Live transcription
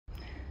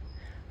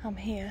I'm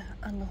here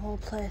and the whole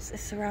place is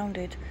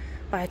surrounded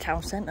by a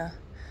town centre,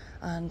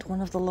 and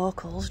one of the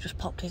locals just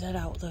popped his head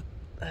out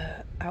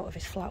of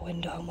his flat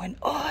window and went,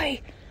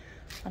 "Oi!"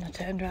 And I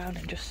turned around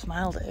and just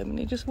smiled at him and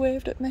he just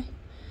waved at me.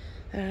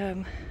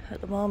 At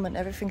the moment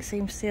everything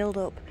seems sealed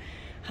up.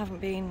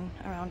 Haven't been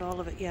around all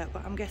of it yet,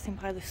 but I'm guessing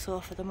by this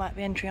sofa there might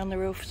be entry on the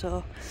roof,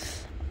 so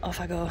off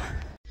I go.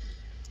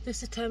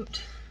 This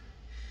attempt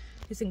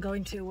isn't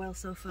going too well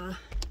so far.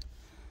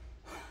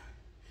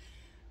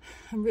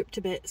 I'm ripped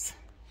to bits.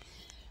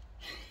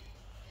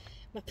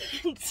 My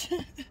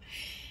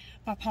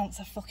pants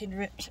are fucking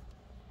ripped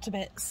to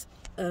bits,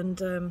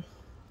 and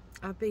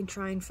I've been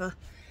trying for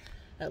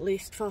at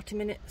least 40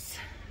 minutes.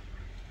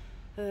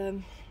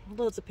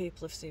 Loads of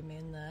people have seen me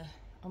in there.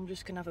 I'm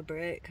just gonna have a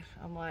break.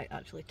 I'm like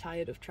actually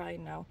tired of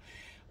trying now,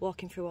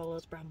 walking through all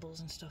those brambles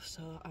and stuff,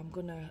 so I'm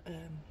gonna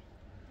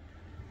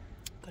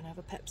have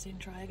a Pepsi and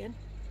try again.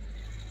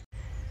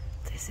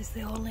 This is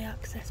the only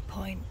access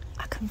point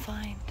I can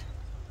find.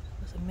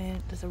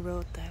 There's a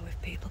road there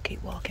with people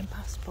keep walking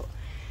past, but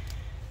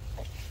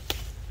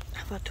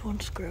I've had to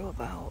unscrew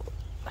about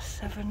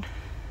 7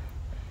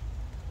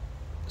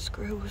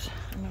 screws,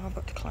 and now I've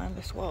got to climb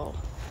this wall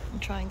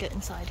and try and get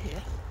inside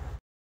here.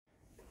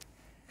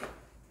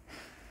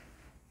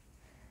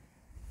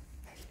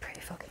 It's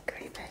pretty fucking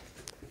creepy.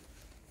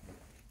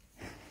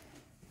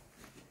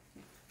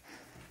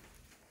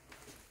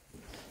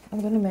 I'm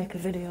going to make a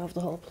video of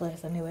the whole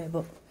place anyway,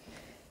 but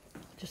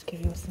I'll just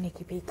give you a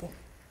sneaky peeky.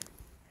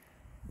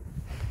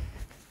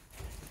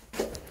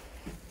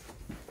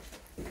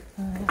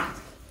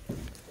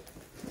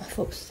 Off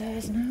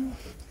upstairs now,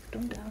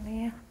 done down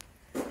here.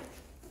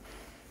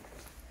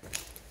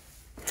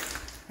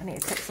 I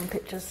need to take some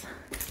pictures.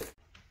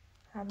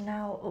 I'm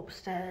now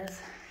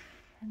upstairs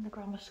in the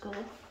grammar school.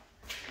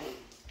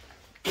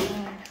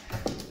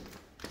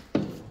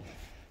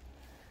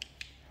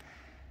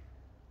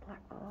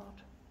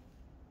 Blackboard.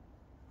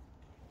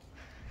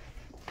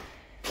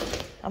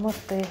 I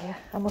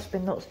must be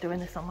nuts doing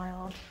this on my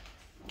own.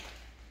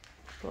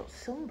 But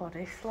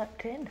somebody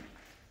slept in.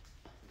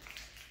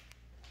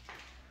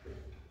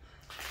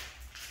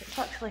 It's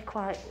actually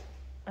quite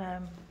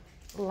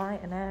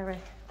light and airy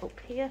up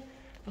here.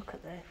 Look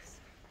at this.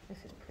 This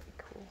is pretty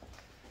cool.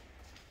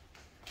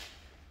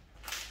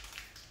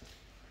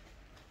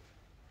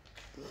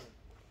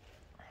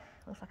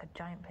 Looks like a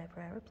giant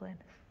paper aeroplane.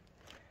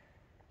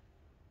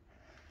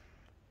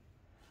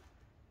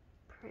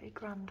 Pretty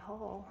grand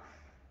hall.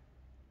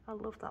 I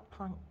love that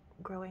plant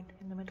growing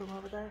in the middle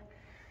over there.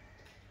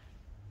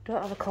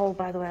 Don't have a cold,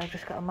 by the way, I've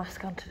just got a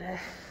mask on today.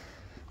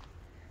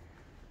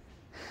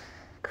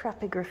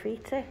 Crappy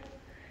graffiti,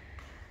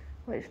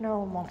 which no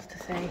one wants to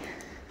see.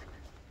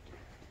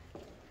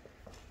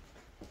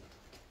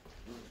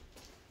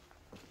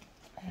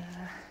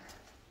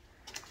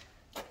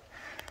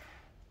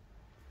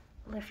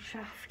 Lift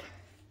shaft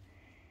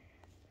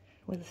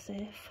with a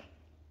safe.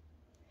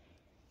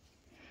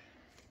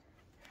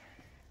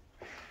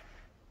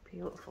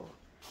 Beautiful,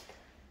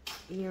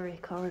 eerie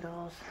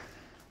corridors.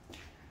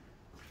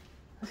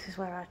 This is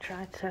where I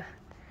tried to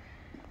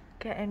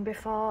get in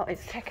before.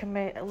 It's taken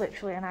me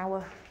literally an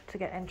hour to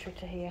get entry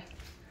to here.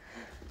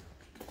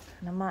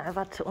 And I might have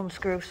had to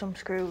unscrew some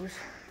screws,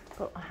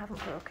 but I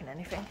haven't broken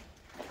anything.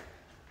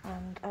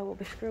 And I will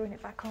be screwing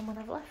it back on when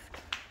I've left.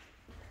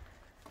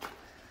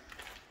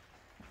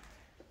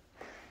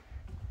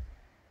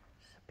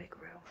 It's a big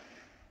room.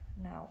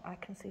 Now I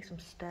can see some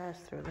stairs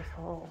through this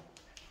hall.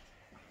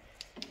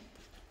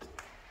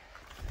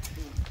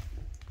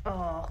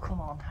 Oh,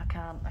 come on, I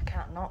can't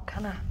not,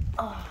 can I?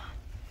 Oh.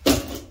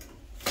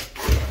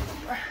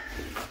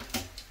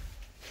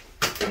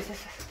 Is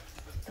this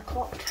the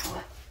clock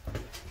tower?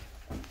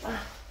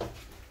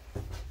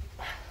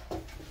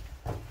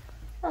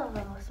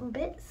 Oh, some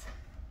bits.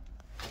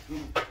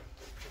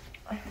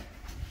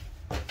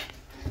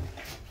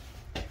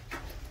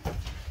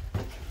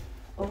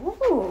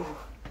 Oh,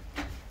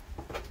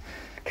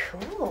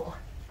 cool.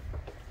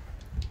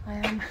 I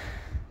am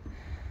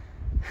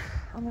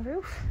on the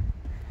roof,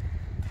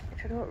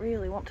 which I don't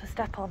really want to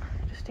step on,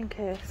 just in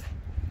case,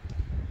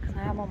 because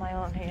I am on my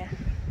own here.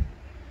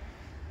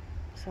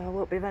 So I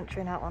won't be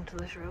venturing out onto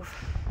this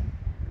roof.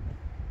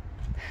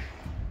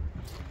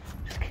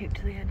 Just keep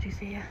to the edges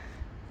here.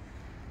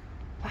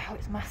 Wow,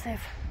 it's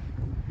massive.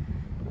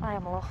 I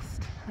am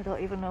lost. I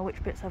don't even know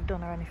which bits I've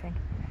done or anything.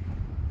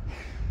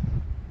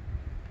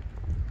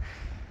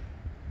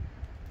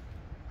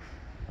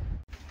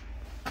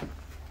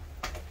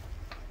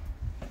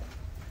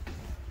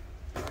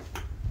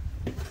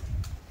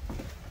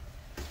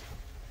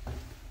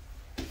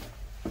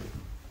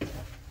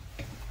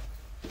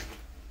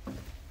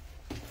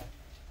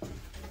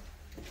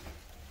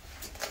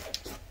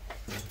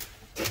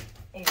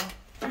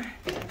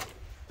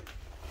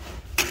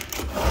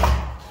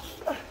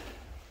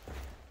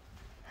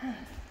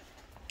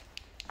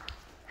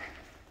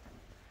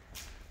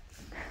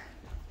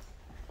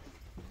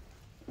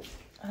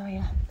 Oh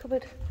yeah,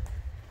 cupboard.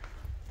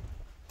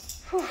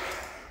 Whew.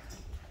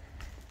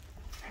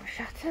 I'm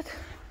shattered.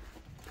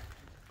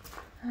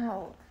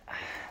 Oh,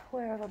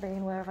 where have I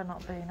been? Where have I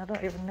not been? I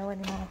don't even know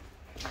anymore.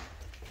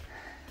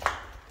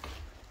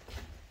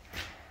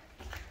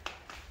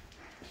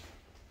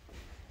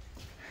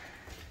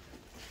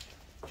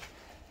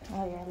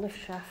 Oh yeah,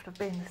 lift shaft. I've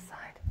been this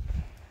side.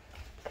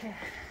 Okay.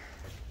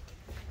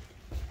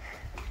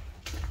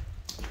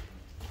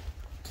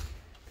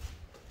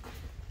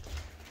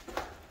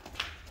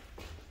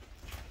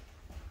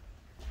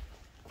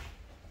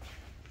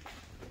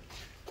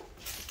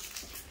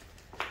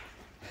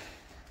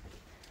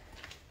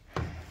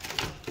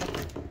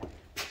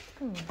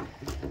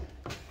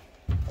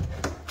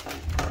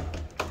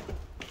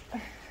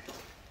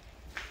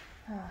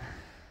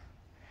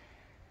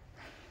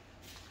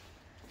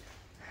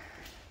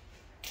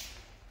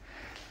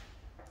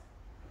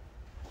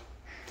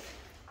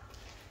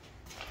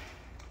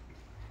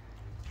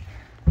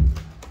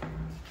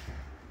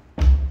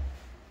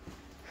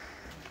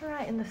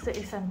 Right in the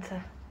city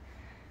centre.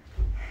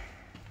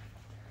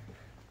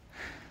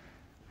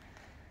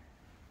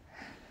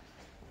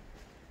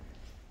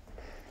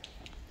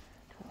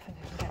 Don't think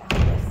I can get out of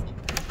this.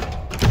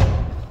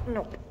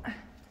 Nope. Look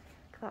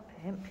at that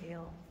paint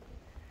peel.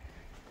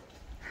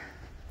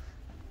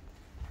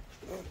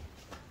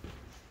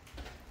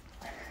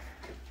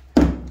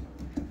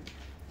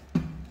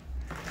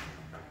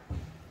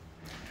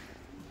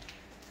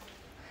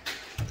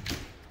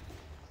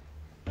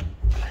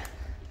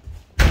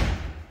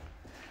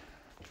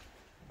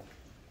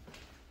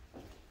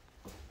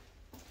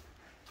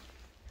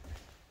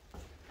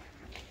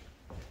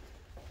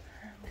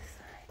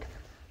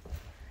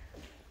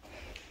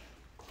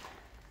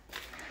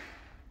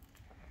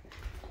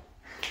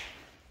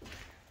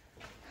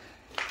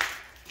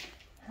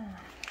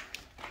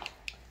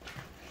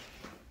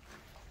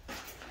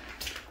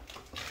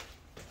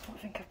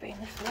 I think I've been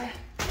this way.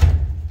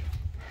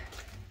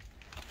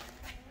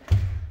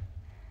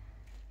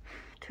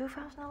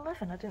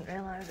 2011, I didn't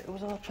realise it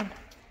was open.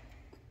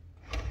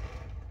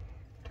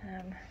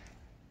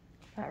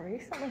 That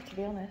recently, to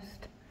be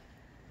honest.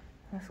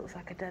 This looks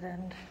like a dead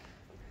end.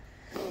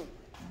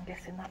 I'm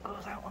guessing that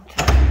goes out onto...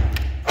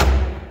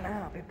 Now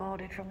it'll be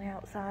boarded from the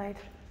outside.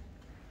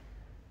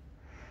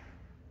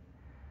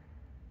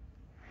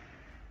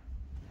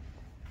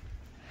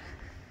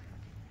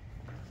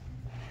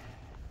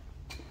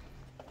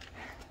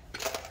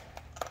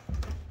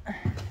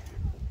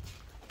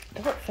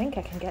 I don't think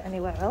I can get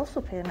anywhere else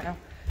up here now.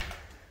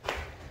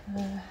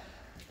 I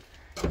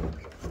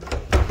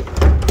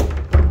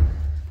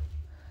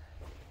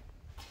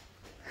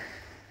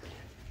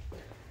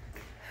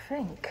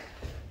think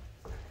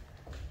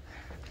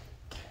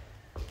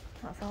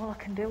that's all I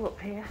can do up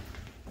here.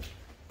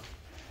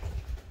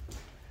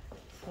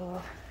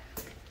 So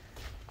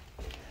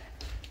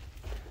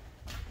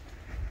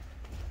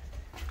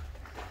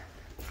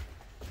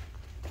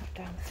go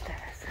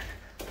downstairs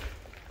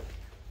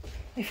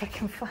if I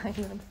can find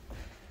them.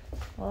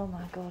 Oh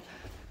my god,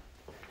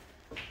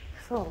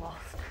 so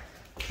lost.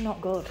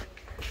 Not good.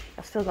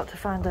 I've still got to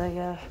find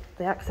the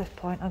access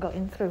point I got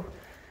in through.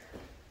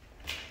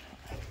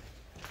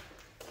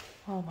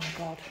 Oh my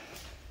god.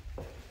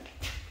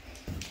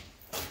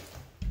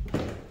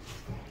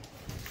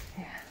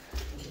 Yeah.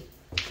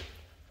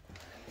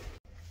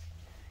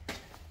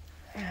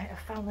 Right, I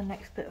found the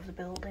next bit of the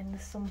building.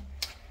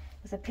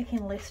 There's a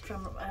picking list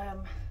from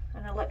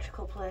an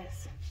electrical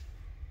place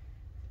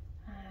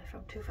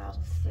from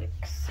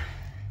 2006.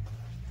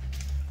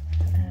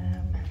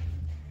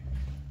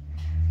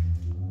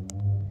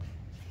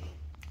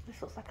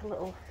 This looks like a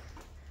little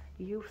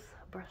youth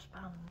brass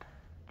band.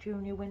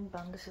 Junior wind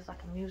band. This is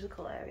like a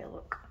musical area,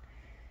 look.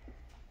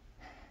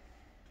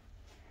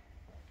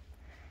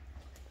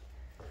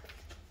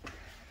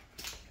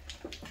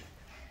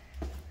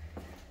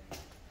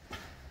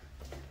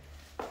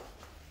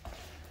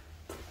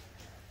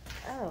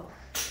 Oh.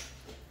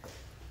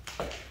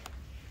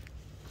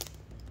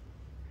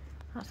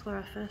 That's where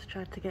I first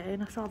tried to get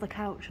in. I saw the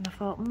couch and I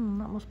thought, that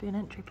must be an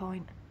entry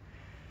point.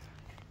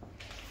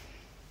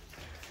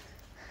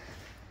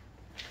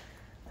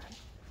 I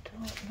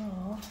don't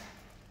know.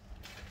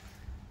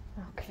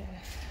 Okay.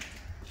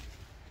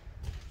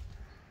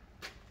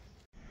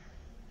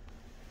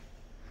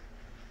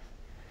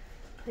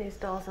 These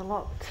doors are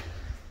locked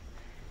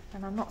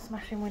and I'm not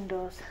smashing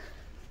windows.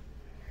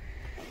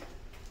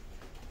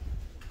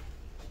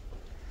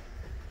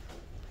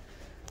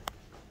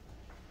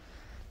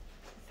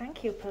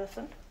 Thank you,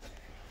 person.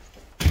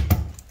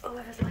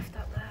 Whoever's left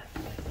out there.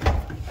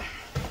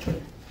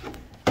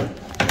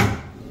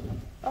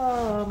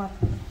 Oh, my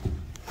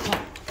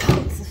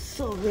pants are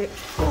so ripped.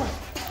 Oh.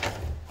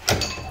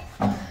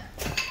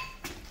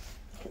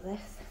 Look at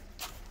this.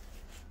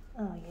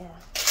 Oh yeah.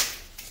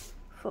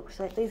 Fuck's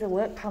sake, these are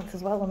work pants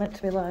as well. They're meant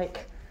to be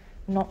like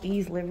not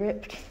easily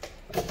ripped.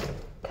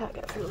 Can't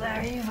get through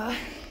there either.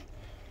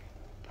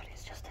 But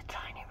it's just a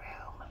tiny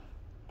room.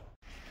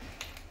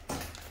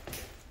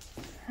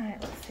 Right,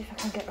 let's see if I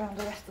can get around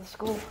the rest of the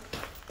school.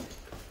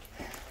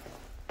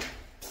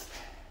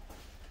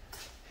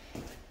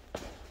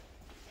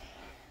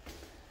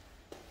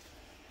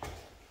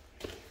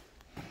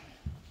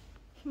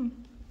 Getting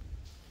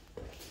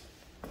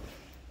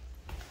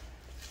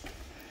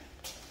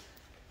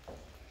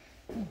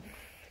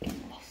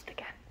lost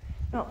again.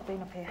 No, I've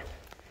been up here.